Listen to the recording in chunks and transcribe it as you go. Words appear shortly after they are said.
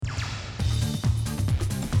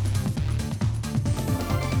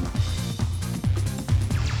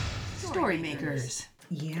Storymakers.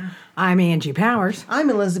 Yeah. I'm Angie Powers. I'm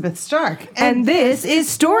Elizabeth Stark. And this is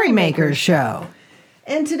Storymakers Show.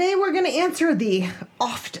 And today we're going to answer the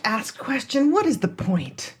oft-asked question, what is the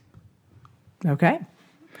point? Okay.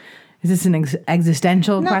 Is this an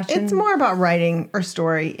existential No, question? it's more about writing or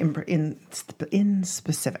story in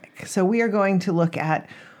specific. So we are going to look at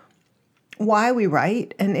why we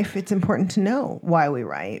write and if it's important to know why we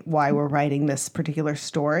write, why we're writing this particular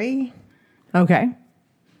story. Okay.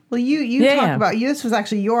 Well, you talk about this was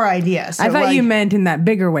actually your idea. So I thought you meant in that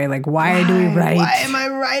bigger way, like why do we write? Why am I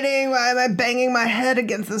writing? Why am I banging my head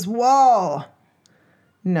against this wall?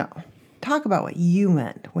 No. Talk about what you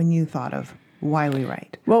meant when you thought of why we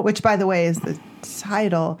write. Well, which, by the way, is the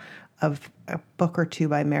title of a book or two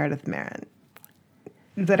by Meredith Marin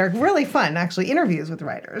that are really fun, actually, interviews with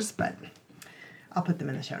writers, but I'll put them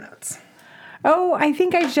in the show notes. Oh, I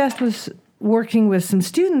think I just was working with some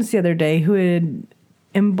students the other day who had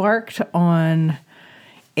embarked on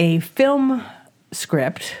a film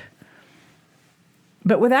script,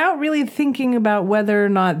 but without really thinking about whether or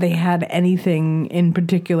not they had anything in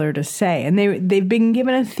particular to say. And they've been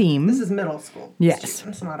given a theme. This is middle school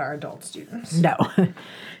students, not our adult students. No.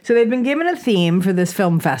 So they've been given a theme for this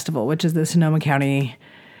film festival, which is the Sonoma County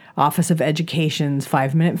Office of Education's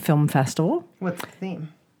 5-minute film festival. What's the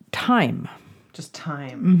theme? Time. Just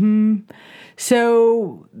time. Mm-hmm.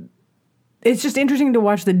 So it's just interesting to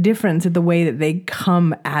watch the difference at the way that they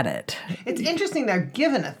come at it. It's interesting they're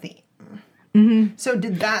given a theme. Mm-hmm. So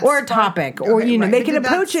did that or a topic, or they can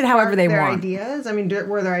approach it however they want. Ideas? I mean,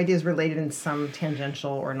 were their ideas related in some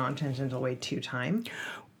tangential or non-tangential way to time?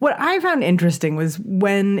 What I found interesting was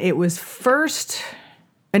when it was first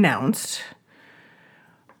announced,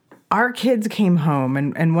 our kids came home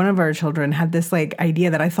and one of our children had this idea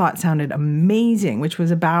that I thought sounded amazing, which was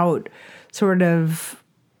about sort of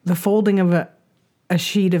the folding of a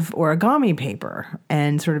sheet of origami paper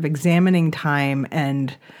and sort of examining time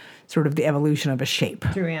and sort of the evolution of a shape.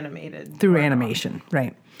 Through animation,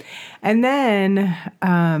 right. And then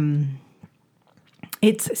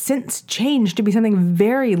it's since changed to be something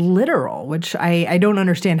very literal, which I don't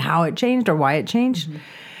understand how it changed or why it changed. Mm-hmm.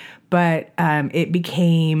 But it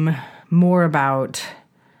became more about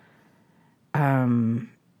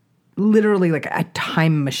literally like a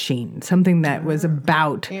time machine, something that was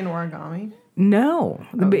about... In origami? No.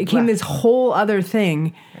 It became this whole other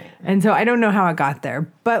thing. Right. And so I don't know how it got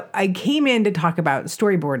there. But I came in to talk about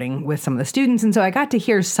storyboarding with some of the students, and so I got to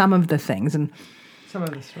hear some of the things. And some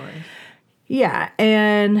of the stories. Yeah,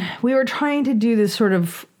 and we were trying to do this sort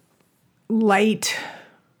of light,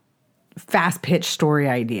 fast-pitch story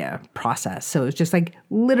idea process. So it's just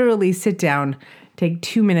literally sit down, take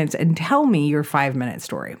 2 minutes, and tell me your 5-minute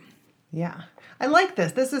story. Yeah. I like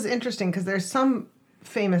this. This is interesting because there's some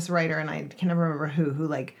famous writer, and I can never remember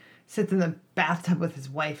who sits in the bathtub with his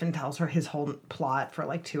wife and tells her his whole plot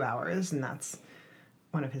for 2 hours, and that's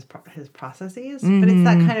one of his processes. Mm-hmm. But it's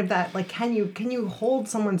that kind of can you hold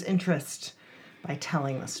someone's interest by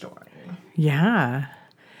telling the story? Yeah.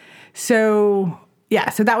 So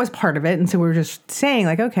that was part of it. And so we were just saying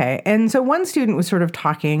okay. And so one student was sort of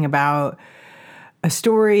talking about a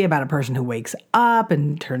story about a person who wakes up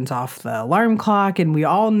and turns off the alarm clock. And we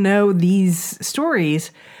all know these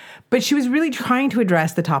stories, but she was really trying to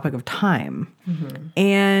address the topic of time. Mm-hmm.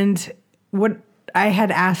 And what I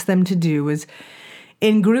had asked them to do was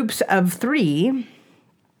in groups of 3,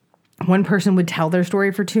 one person would tell their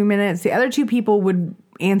story for 2 minutes. The other 2 people would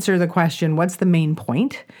answer the question, what's the main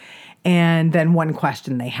point? And then one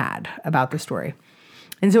question they had about the story.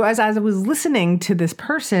 And so as I was listening to this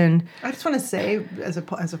person... I just want to say, as a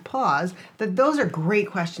pause, that those are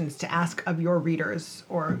great questions to ask of your readers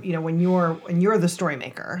or, when you're the story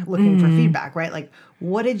maker looking for feedback, right?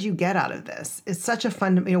 What did you get out of this? It's such a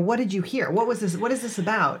what did you hear? What was this? What is this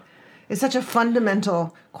about? It's such a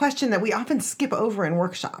fundamental question that we often skip over in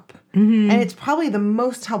workshop. Mm-hmm. And it's probably the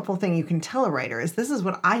most helpful thing you can tell a writer is this is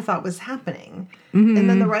what I thought was happening. Mm-hmm. And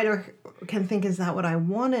then the writer can think, is that what I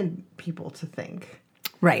wanted people to think?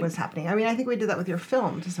 Right. Was happening. I mean, I think we did that with your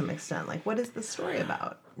film to some extent. What is the story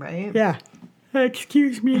about, right? Yeah.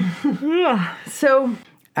 Excuse me. So,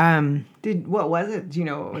 what was it? Do you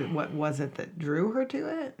know what was it that drew her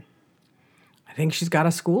to it? I think she's got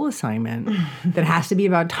a school assignment that has to be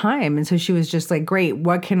about time. And so she was just great,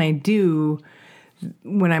 what can I do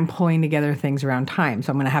when I'm pulling together things around time?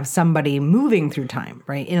 So I'm going to have somebody moving through time,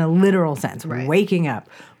 right? In a literal sense, right. Waking up,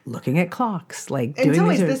 looking at clocks, doing in some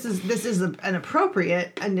ways, this is an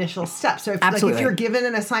appropriate initial step. So if you're given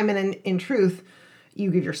an assignment in truth, you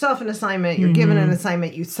give yourself an assignment, you're given an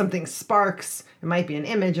assignment, something sparks. It might be an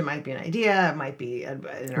image, it might be an idea, it might be an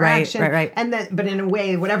interaction. Right. And then, but in a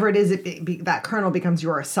way, whatever it is, that kernel becomes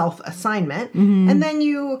your self-assignment. And then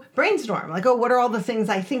you brainstorm, like, oh, what are all the things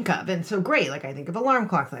I think of? And so great, like I think of alarm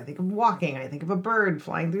clocks, I think of walking, I think of a bird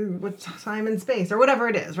flying through time and space, or whatever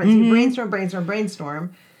it is, right? So you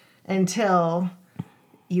brainstorm until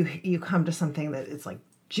you come to something that is like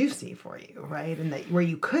juicy for you, right? And that where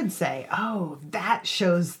you could say, oh, that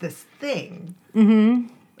shows this thing. I mean,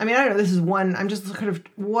 I don't know. This is one. I'm just kind of,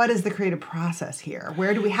 what is the creative process here?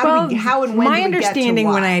 Where do we? How and when? My do we understanding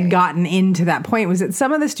get to when why? I had gotten into that point was that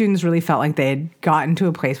some of the students really felt like they had gotten to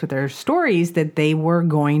a place with their stories that they were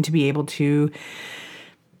going to be able to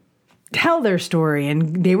tell their story,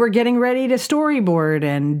 and they were getting ready to storyboard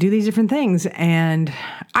and do these different things. And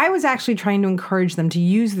I was actually trying to encourage them to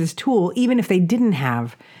use this tool, even if they didn't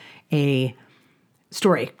have a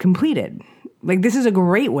story completed. Like, this is a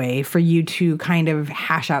great way for you to kind of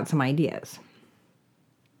hash out some ideas.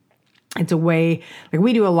 It's a way, like,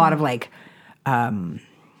 we do a lot of like, I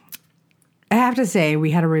have to say,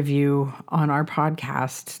 we had a review on our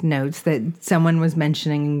podcast notes that someone was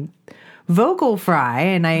mentioning vocal fry,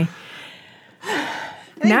 and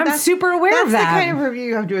now I'm super aware of that. That's the kind of review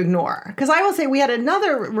you have to ignore. Because I will say we had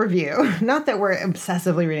another review, not that we're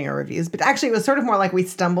obsessively reading our reviews, but actually it was sort of more like we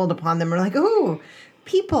stumbled upon them. We're like, ooh,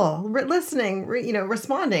 people listening,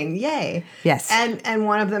 responding, yay. Yes. And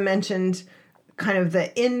one of them mentioned kind of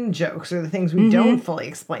the in jokes or the things we don't fully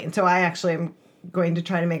explain. So I actually am going to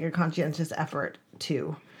try to make a conscientious effort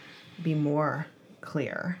to be more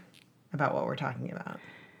clear about what we're talking about.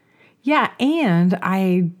 Yeah, and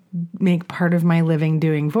I make part of my living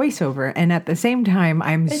doing voiceover, and at the same time,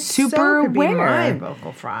 I'm super could be aware. my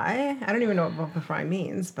vocal fry. I don't even know what vocal fry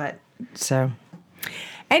means, but So,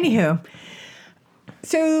 anywho,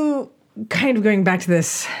 so kind of going back to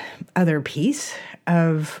this other piece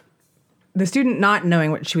of the student not knowing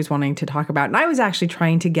what she was wanting to talk about, and I was actually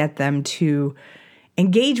trying to get them to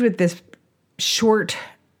engage with this short,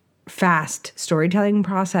 fast storytelling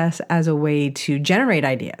process as a way to generate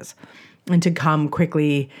ideas and to come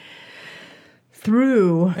quickly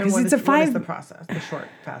through. And what is the process? The short,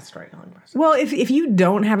 fast storytelling process. Well, if you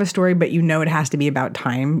don't have a story, but you know it has to be about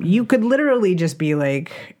time, you could literally just be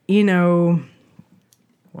like,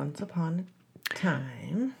 Once upon a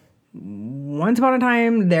time,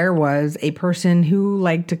 there was a person who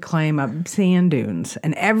liked to climb up sand dunes.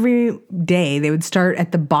 And every day they would start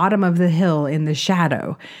at the bottom of the hill in the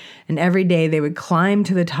shadow. And every day they would climb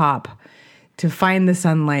to the top to find the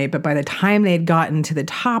sunlight. But by the time they had gotten to the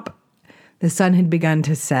top, the sun had begun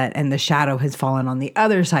to set and the shadow has fallen on the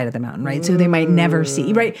other side of the mountain, right? So they might never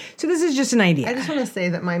see, right? So this is just an idea. I just want to say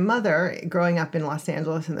that my mother, growing up in Los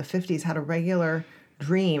Angeles in the 50s, had a regular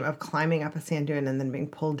dream of climbing up a sand dune and then being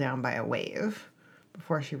pulled down by a wave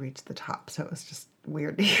before she reached the top. So it was just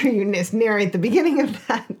weird to hear you narrate the beginning of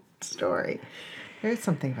that story. There's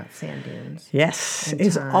something about sand dunes. Yes.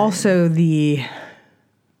 It's also the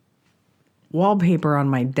wallpaper on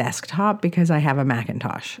my desktop because I have a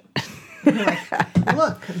Macintosh. You're like,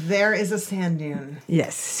 look, there is a sand dune.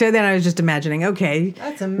 Yes. So then I was just imagining, okay,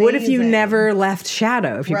 that's amazing. What if you never left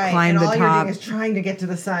shadow? If you climbed the top. And all you're doing is trying to get to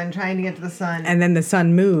the sun. And then the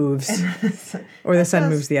sun moves. Or the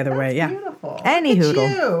sun moves the other way. Yeah. Beautiful. Any Look at hoodle.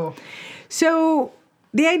 you. So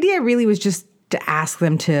the idea really was just to ask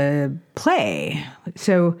them to play.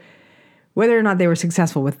 So whether or not they were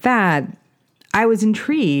successful with that, I was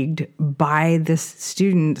intrigued by this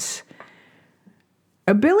student's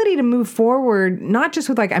ability to move forward, not just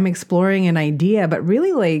with like, I'm exploring an idea, but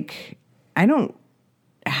really like, I don't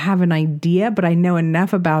have an idea, but I know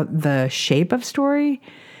enough about the shape of story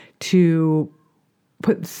to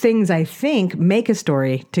put things I think make a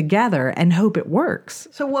story together and hope it works.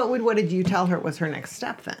 So what did you tell her was her next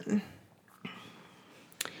step then?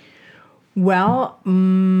 Well, or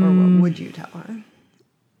what would you tell her?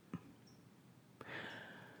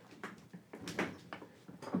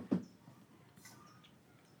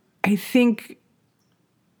 I think,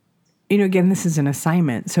 again, this is an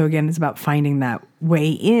assignment. So again, it's about finding that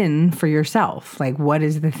way in for yourself. Like, what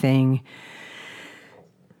is the thing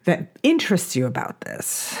that interests you about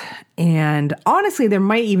this? And honestly, there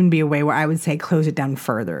might even be a way where I would say close it down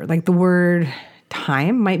further. Like the word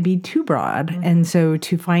time might be too broad. Mm-hmm. And so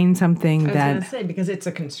to find something that... I was going to say, because it's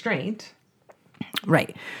a constraint.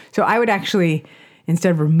 Right. So I would actually,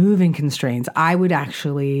 instead of removing constraints, I would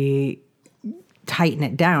actually tighten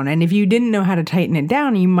it down. And if you didn't know how to tighten it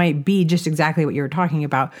down, you might be just exactly what you were talking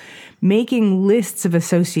about, making lists of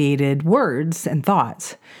associated words and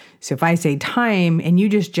thoughts So if I say time and you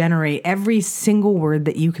just generate every single word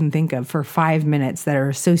that you can think of for 5 minutes that are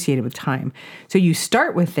associated with time. So you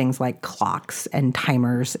start with things like clocks and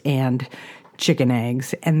timers and chicken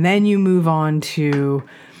eggs, and then you move on to,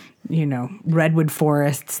 redwood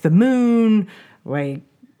forests, the moon, like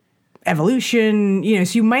evolution,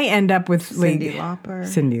 so you might end up with Cyndi Lauper.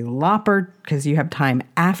 Cyndi Lauper, because you have time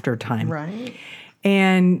after time. Right.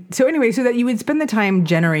 And so anyway, so that you would spend the time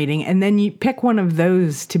generating, and then you pick one of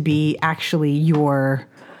those to be actually your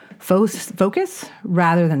focus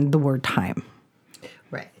rather than the word time.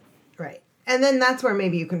 Right. And then that's where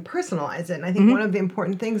maybe you can personalize it. And I think one of the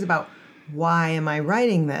important things about why am I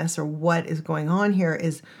writing this or what is going on here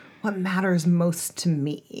is what matters most to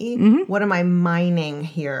me. What am I mining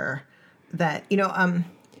here that,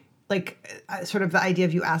 sort of the idea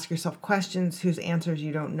of you ask yourself questions whose answers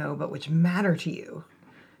you don't know, but which matter to you,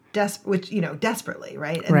 desperately,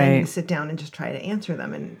 right? And then you sit down and just try to answer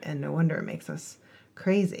them, and no wonder it makes us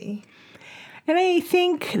crazy. And I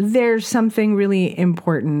think there's something really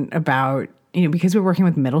important about, because we're working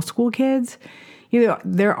with middle school kids,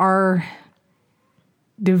 there are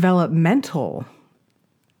developmental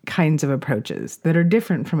kinds of approaches that are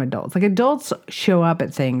different from adults. Like adults show up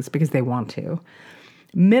at things because they want to.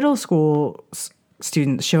 Middle school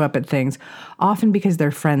students show up at things often because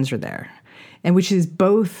their friends are there, and which is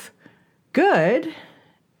both good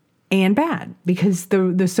and bad because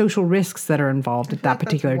the social risks that are involved at that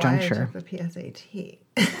particular juncture. I took the PSAT.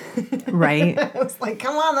 Right? I was like,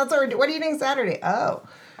 come on, that's already. What are you doing Saturday? Oh,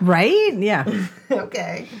 right? Yeah.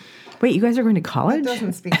 Okay. Wait, you guys are going to college? It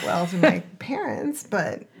doesn't speak well to my parents,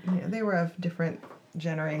 but they were of different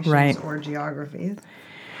generations or geographies.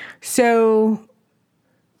 So,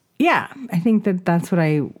 yeah, I think that's what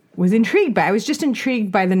I was intrigued by. I was just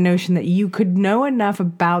intrigued by the notion that you could know enough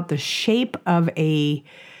about the shape of a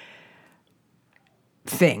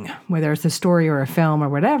thing, whether it's a story or a film or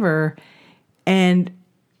whatever, and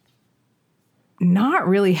not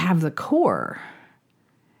really have the core.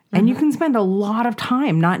 And you can spend a lot of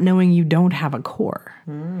time not knowing you don't have a core.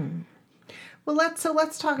 Well,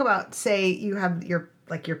 let's talk about, say you have your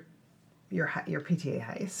PTA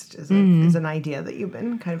heist is an idea that you've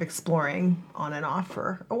been kind of exploring on and off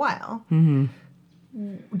for a while. Do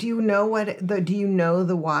you know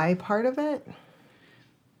the why part of it?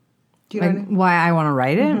 Do you know why I want to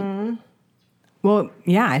write it? Well,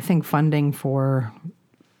 yeah, I think funding for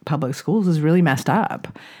public schools is really messed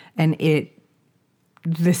up, and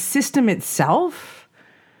the system itself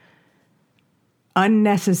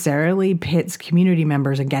unnecessarily pits community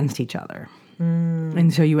members against each other.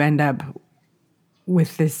 And so you end up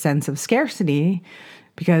with this sense of scarcity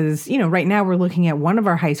because, right now we're looking at one of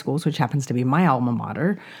our high schools, which happens to be my alma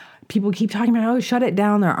mater. People keep talking about, shut it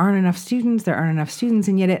down. There aren't enough students.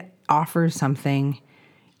 And yet it offers something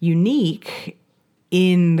unique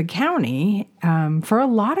in the county for a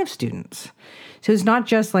lot of students. So it's not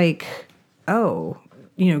just like,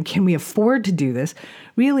 can we afford to do this?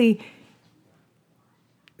 Really,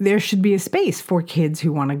 there should be a space for kids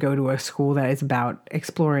who want to go to a school that is about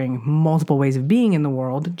exploring multiple ways of being in the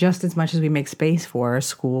world, just as much as we make space for a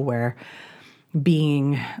school where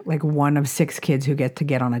being like one of 6 kids who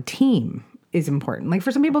get on a team is important. Like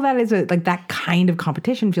for some people, that is that kind of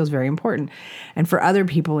competition feels very important. And for other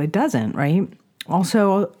people, it doesn't, right?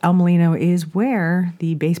 Also, El Molino is where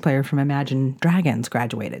the bass player from Imagine Dragons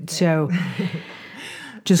graduated. So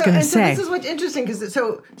just going to say. So this is what's interesting because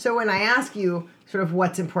so when I ask you sort of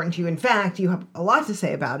what's important to you, in fact, you have a lot to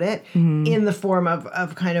say about it in the form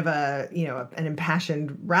of kind of an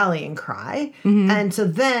impassioned rallying cry. And so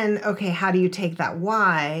then, okay, how do you take that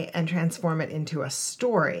why and transform it into a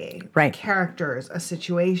story, right? Characters, a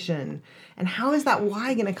situation, and how is that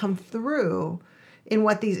why going to come through in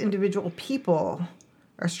what these individual people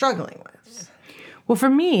are struggling with? Well, for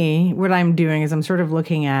me, what I'm doing is I'm sort of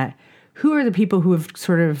looking at who are the people who have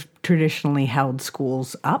sort of traditionally held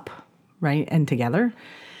schools up, right, and together.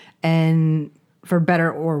 And for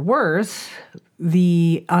better or worse,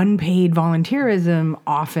 the unpaid volunteerism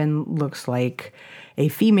often looks like a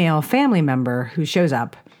female family member who shows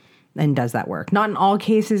up and does that work. Not in all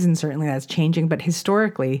cases, and certainly that's changing, but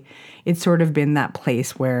historically, it's sort of been that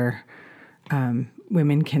place where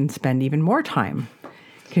women can spend even more time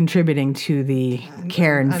contributing to the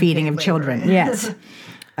care and feeding of children. Yes.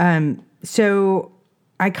 So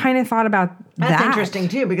I kind of thought about that. That's interesting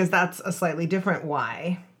too, because that's a slightly different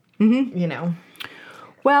why,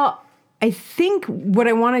 Well, I think what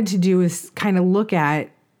I wanted to do is kind of look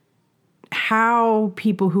at how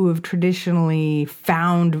people who have traditionally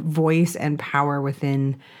found voice and power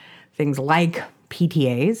within things like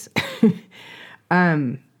PTAs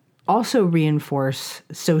also reinforce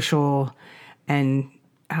social and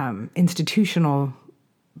institutional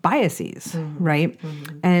biases, right?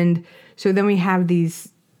 And so then we have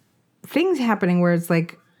these things happening where it's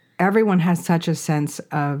like everyone has such a sense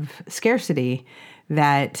of scarcity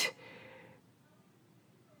that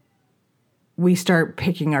we start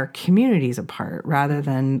picking our communities apart rather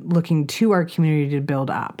than looking to our community to build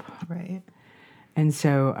up. Right. And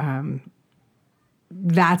so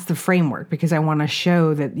that's the framework, because I want to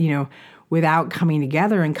show that, without coming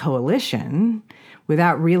together in coalition,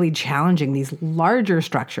 without really challenging these larger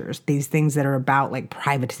structures, these things that are about like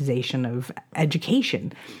privatization of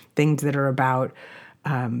education, things that are about,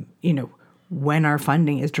 when our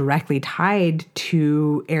funding is directly tied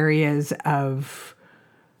to areas of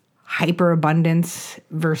hyperabundance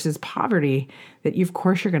versus poverty, that of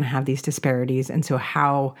course you're going to have these disparities. And so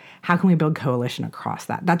how can we build coalition across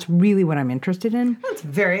that? That's really what I'm interested in. That's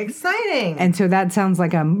very exciting. And so that sounds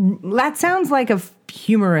like a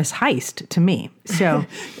humorous heist to me. So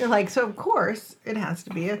you're like, so of course it has to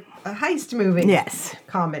be a heist movie. Yes.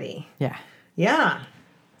 Comedy. Yeah. Yeah.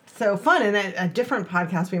 So fun. And a different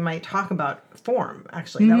podcast, we might talk about form,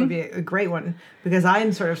 actually. That would be a great one, because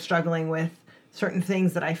I'm sort of struggling with certain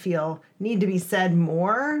things that I feel need to be said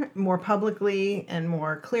more publicly and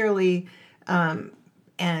more clearly, and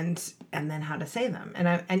then how to say them.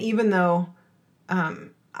 And even though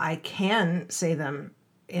I can say them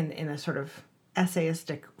in a sort of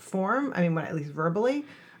essayistic form, I mean, at least verbally,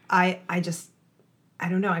 I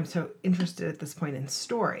don't know. I'm so interested at this point in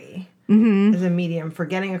story as a medium for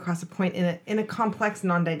getting across a point in a complex,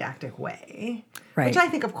 non-didactic way. Right. Which I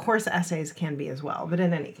think, of course, essays can be as well. But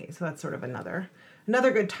in any case, so that's sort of another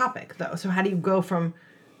good topic, though. So how do you go from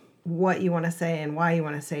what you want to say and why you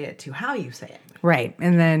want to say it to how you say it? Right.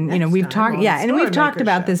 And then, we've talked, and we've talked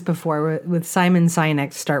about this before with Simon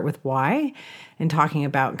Sinek's Start With Why, and talking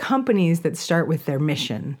about companies that start with their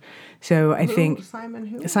mission. So I think Simon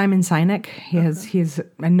Sinek, he has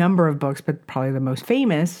a number of books, but probably the most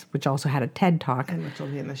famous, which also had a TED Talk, and which will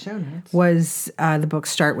be in the show notes, was the book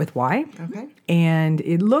Start With Why. Okay. And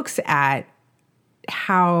it looks at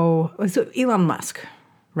so Elon Musk,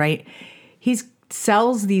 right? He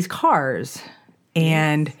sells these cars,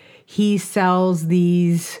 and he sells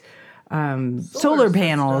these solar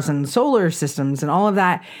panels and solar systems and all of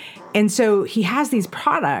that. And so he has these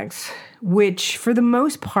products, which for the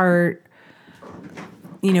most part,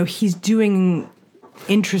 he's doing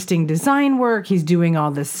interesting design work. He's doing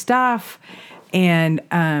all this stuff. And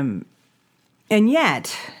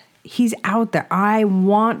yet he's out there. I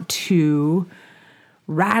want to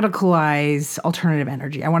radicalize alternative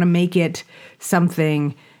energy. I want to make it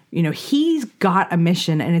something, he's got a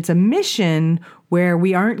mission, and it's a mission where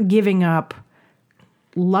we aren't giving up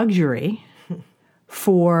luxury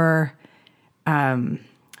for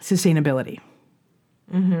sustainability.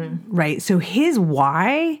 Right? So his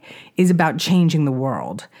why is about changing the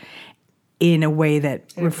world in a way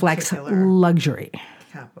that reflects luxury.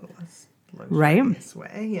 Capitalist, right?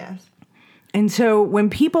 Way, yes. And so when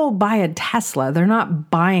people buy a Tesla, they're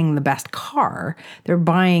not buying the best car. They're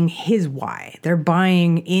buying his why. They're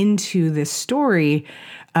buying into this story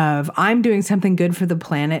of, I'm doing something good for the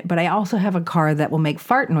planet, but I also have a car that will make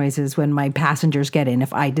fart noises when my passengers get in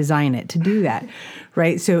if I design it to do that,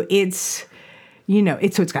 right? So it's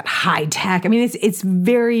got high tech. I mean, it's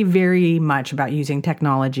very, very much about using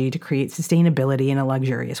technology to create sustainability in a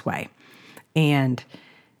luxurious way. And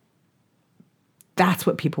that's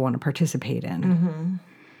what people want to participate in.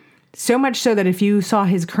 So much so that if you saw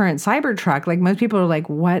his current Cybertruck, like, most people are like,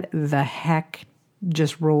 what the heck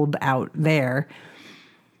just rolled out there?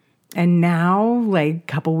 And now, like, a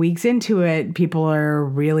couple weeks into it, people are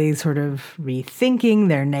really sort of rethinking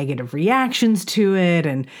their negative reactions to it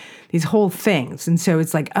and these whole things. And so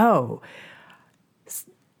it's like, oh,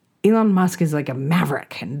 Elon Musk is like a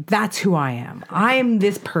maverick, and that's who I am. I am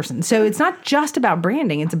this person. So it's not just about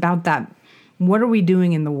branding. It's about that. What are we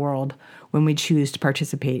doing in the world when we choose to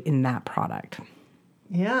participate in that product?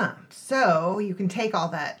 Yeah. So you can take all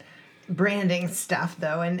that branding stuff,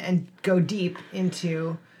 though, and go deep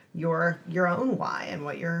into your own why and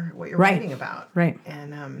what you're writing about. Right.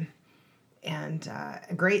 And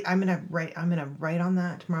great. I'm gonna write on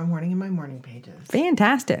that tomorrow morning in my morning pages.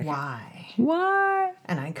 Fantastic. Why? What?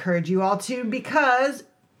 And I encourage you all to, because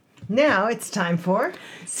now it's time for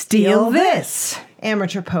Steal This.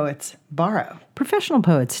 Amateur poets borrow. Professional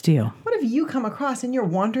poets steal. What have you come across in your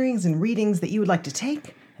wanderings and readings that you would like to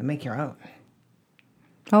take and make your own?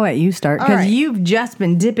 I'll let you start, because you've just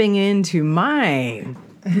been dipping into my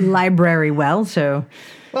library well, so.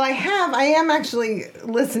 Well, I am actually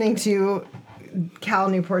listening to Cal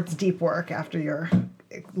Newport's deep work after your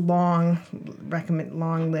long-lived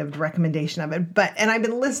recommendation of it. And I've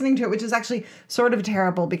been listening to it, which is actually sort of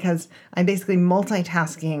terrible because I'm basically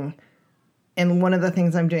multitasking. And one of the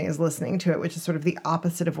things I'm doing is listening to it, which is sort of the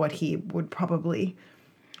opposite of what he would probably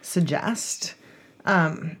suggest.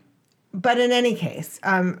 But in any case,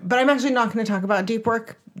 but I'm actually not going to talk about deep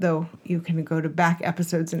work, though you can go to back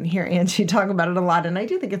episodes and hear Angie talk about it a lot. And I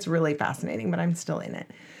do think it's really fascinating, but I'm still in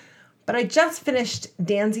it. But I just finished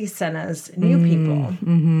Danzy Senna's New People.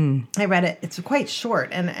 Mm-hmm. I read it. It's quite short,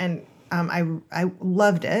 and I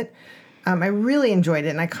loved it. I really enjoyed it,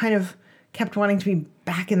 and I kind of kept wanting to be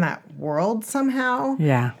back in that world somehow.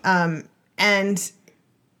 Yeah. And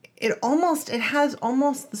it has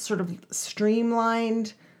almost the sort of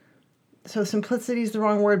streamlined. So simplicity is the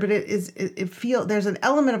wrong word, but there's an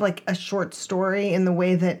element of like a short story in the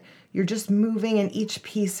way that you're just moving, and each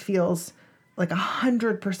piece feels like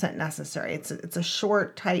 100% necessary. It's a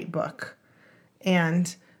short, tight book,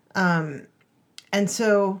 and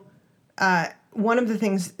so one of the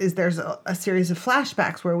things is there's a series of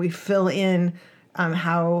flashbacks where we fill in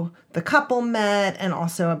how the couple met, and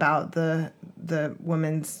also about the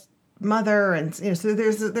woman's mother, and so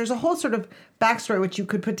there's a whole sort of backstory which you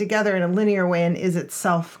could put together in a linear way and is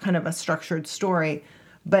itself kind of a structured story,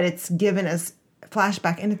 but it's given as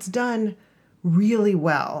flashback, and it's done really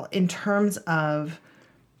well in terms of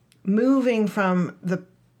moving from the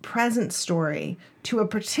present story to a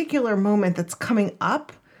particular moment that's coming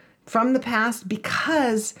up from the past,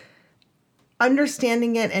 because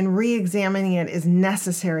understanding it and re-examining it is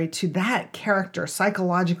necessary to that character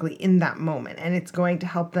psychologically in that moment, and it's going to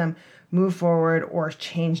help them move forward or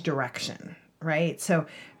change direction, right? So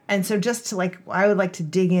just to I would like to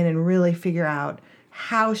dig in and really figure out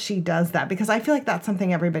how she does that, because I feel like that's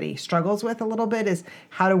something everybody struggles with a little bit, is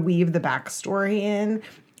how to weave the backstory in.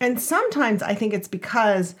 And sometimes I think it's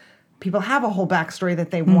because people have a whole backstory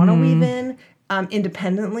that they want to weave in,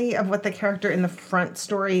 independently of what the character in the front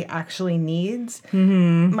story actually needs.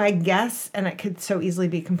 Mm-hmm. My guess, and it could so easily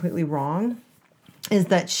be completely wrong, is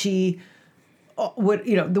that she would,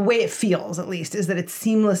 the way it feels at least, is that it's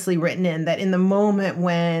seamlessly written in, that in the moment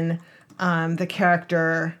when the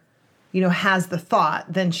character has the thought,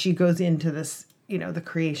 then she goes into this, the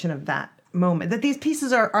creation of that moment, that these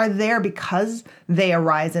pieces are there because they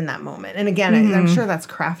arise in that moment. And again, I'm sure that's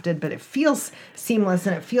crafted, but it feels seamless,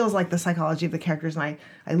 and it feels like the psychology of the characters. And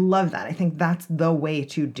I love that. I think that's the way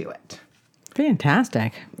to do it.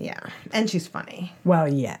 Fantastic. Yeah. And she's funny. Well,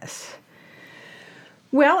 yes.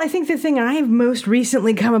 Well, I think the thing I've most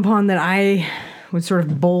recently come upon that I was sort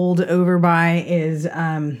of bowled over by is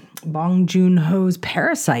Bong Joon-ho's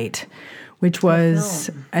Parasite, which was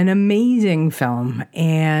an amazing film,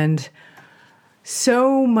 and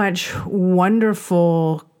so much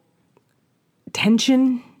wonderful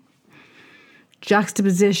tension,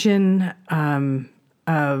 juxtaposition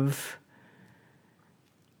of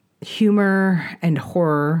humor and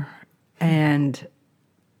horror, and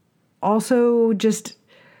also just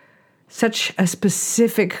such a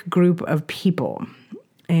specific group of people.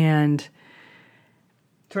 And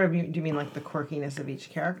sort of, do you mean like the quirkiness of each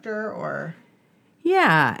character, or?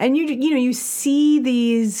 Yeah, and you see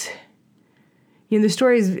these, the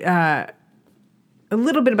stories a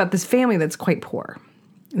little bit about this family that's quite poor.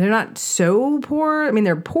 They're not so poor. I mean,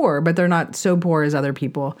 they're poor, but they're not so poor as other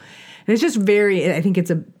people. And it's just I think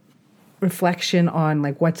it's a reflection on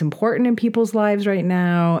like what's important in people's lives right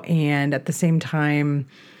now, and at the same time,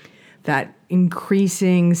 that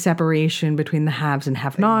increasing separation between the haves and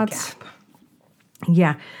have-nots.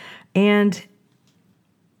 Yeah. And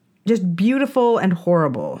just beautiful and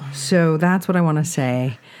horrible. So that's what I want to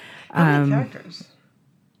say. How many characters?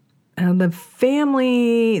 The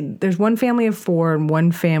family, there's one family of 4 and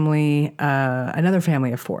one family, another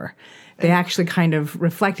family of 4. They actually kind of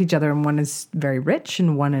reflect each other, and one is very rich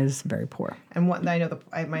and one is very poor. And what I know,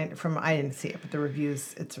 I didn't see it, but the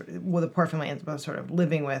reviews, the poor family ends up sort of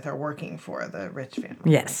living with or working for the rich family.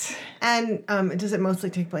 Yes. And does it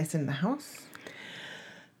mostly take place in the house?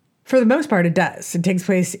 For the most part, it does. It takes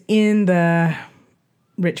place in the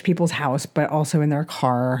rich people's house, but also in their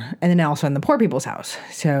car, and then also in the poor people's house.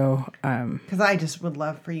 So, because I just would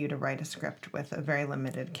love for you to write a script with a very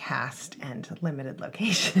limited cast and limited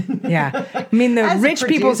location. Yeah, I mean the rich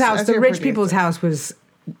people's house was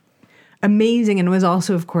amazing, and was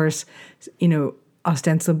also, of course,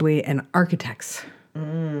 ostensibly an architect's.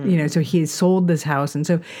 So he sold this house, and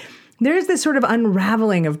so there's this sort of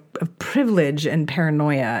unraveling of privilege and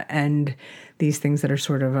paranoia and these things that are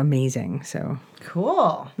sort of amazing. So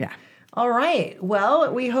cool. Yeah. All right.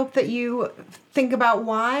 Well, we hope that you think about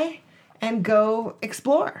why and go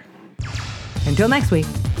explore. Until next week.